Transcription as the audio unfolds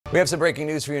We have some breaking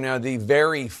news for you now. The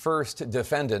very first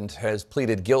defendant has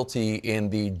pleaded guilty in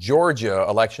the Georgia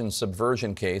election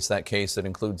subversion case, that case that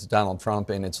includes Donald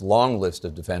Trump in its long list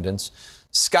of defendants.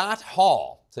 Scott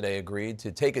Hall today agreed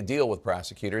to take a deal with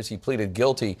prosecutors. He pleaded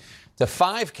guilty to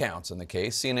 5 counts in the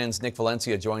case. CNN's Nick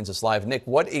Valencia joins us live. Nick,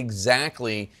 what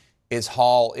exactly is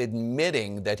Hall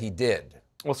admitting that he did?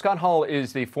 Well, Scott Hall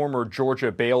is the former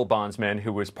Georgia bail bondsman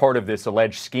who was part of this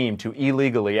alleged scheme to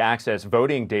illegally access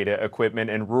voting data equipment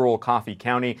in rural Coffee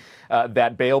County.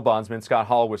 That bail bondsman, Scott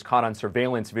Hall, was caught on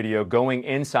surveillance video going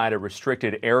inside a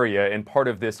restricted area in part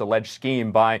of this alleged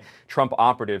scheme by Trump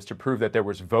operatives to prove that there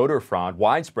was voter fraud,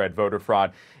 widespread voter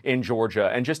fraud in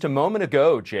Georgia. And just a moment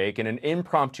ago, Jake, in an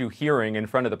impromptu hearing in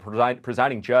front of the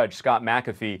presiding judge, Scott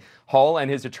McAfee, Hall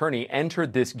and his attorney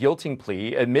entered this guilty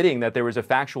plea, admitting that there was a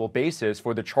factual basis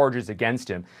for the charges against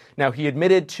him. Now, he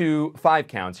admitted to 5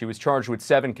 counts. He was charged with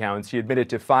 7 counts. He admitted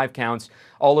to 5 counts.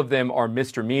 All of them are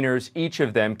misdemeanors. Each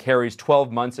of them carries 12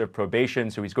 months of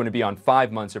probation, so he's going to be on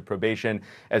 5 months of probation,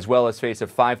 as well as face a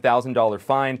 $5,000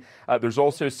 fine. There's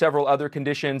also several other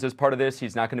conditions as part of this.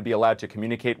 He's not going to be allowed to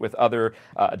communicate with other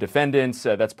defendants.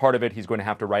 That's part of it. He's going to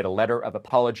have to write a letter of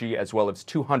apology, as well as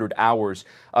 200 hours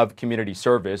of community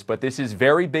service. But this is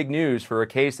very big news for a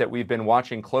case that we've been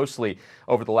watching closely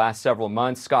over the last several months.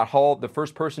 Scott Hall, the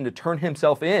first person to turn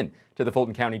himself in to the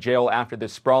Fulton County Jail after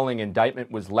this sprawling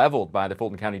indictment was leveled by the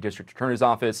Fulton County District Attorney's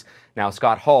Office. Now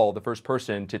Scott Hall, the first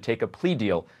person to take a plea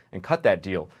deal and cut that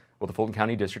deal with the Fulton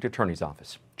County District Attorney's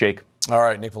Office. Jake. All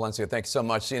right, Nick Valencia, thanks so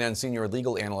much. CNN senior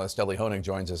legal analyst Elie Honig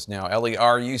joins us now. Elie,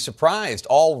 are you surprised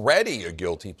already a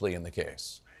guilty plea in the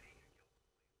case?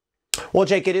 Well,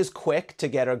 Jake, it is quick to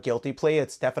get a guilty plea.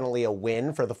 It's definitely a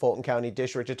win for the Fulton County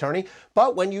District Attorney.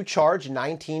 But when you charge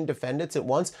 19 defendants at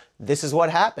once, this is what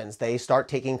happens. They start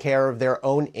taking care of their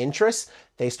own interests.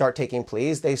 They start taking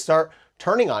pleas. They start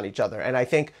turning on each other. And I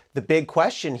think the big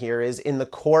question here is, in the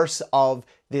course of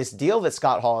this deal that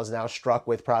Scott Hall has now struck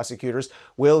with prosecutors,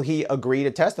 will he agree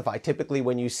to testify? Typically,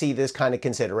 when you see this kind of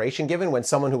consideration given, when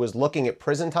someone who is looking at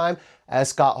prison time, as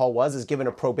Scott Hall was, is given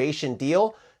a probation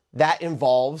deal, that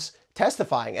involves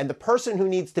testifying. And the person who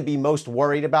needs to be most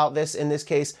worried about this in this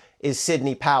case is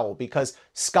Sidney Powell, because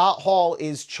Scott Hall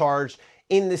is charged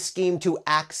in the scheme to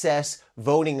access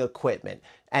voting equipment.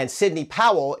 And Sidney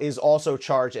Powell is also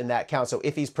charged in that count. So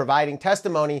if he's providing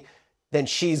testimony, then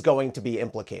she's going to be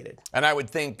implicated. And I would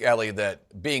think, Elie,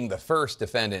 that being the first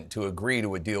defendant to agree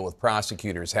to a deal with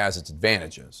prosecutors has its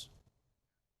advantages.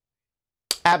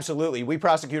 Absolutely. We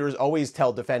prosecutors always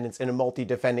tell defendants in a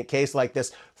multi-defendant case like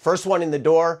this, first one in the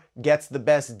door gets the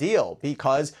best deal,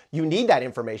 because you need that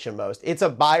information most. It's a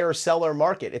buyer-seller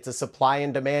market. It's a supply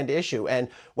and demand issue. And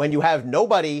when you have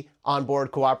nobody on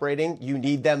board cooperating, you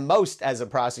need them most as a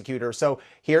prosecutor. So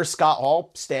here Scott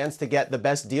Hall stands to get the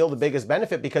best deal, the biggest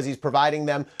benefit, because he's providing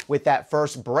them with that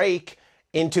first break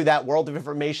into that world of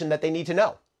information that they need to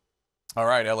know. All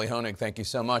right, Elie Honig, thank you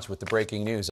so much with the breaking news.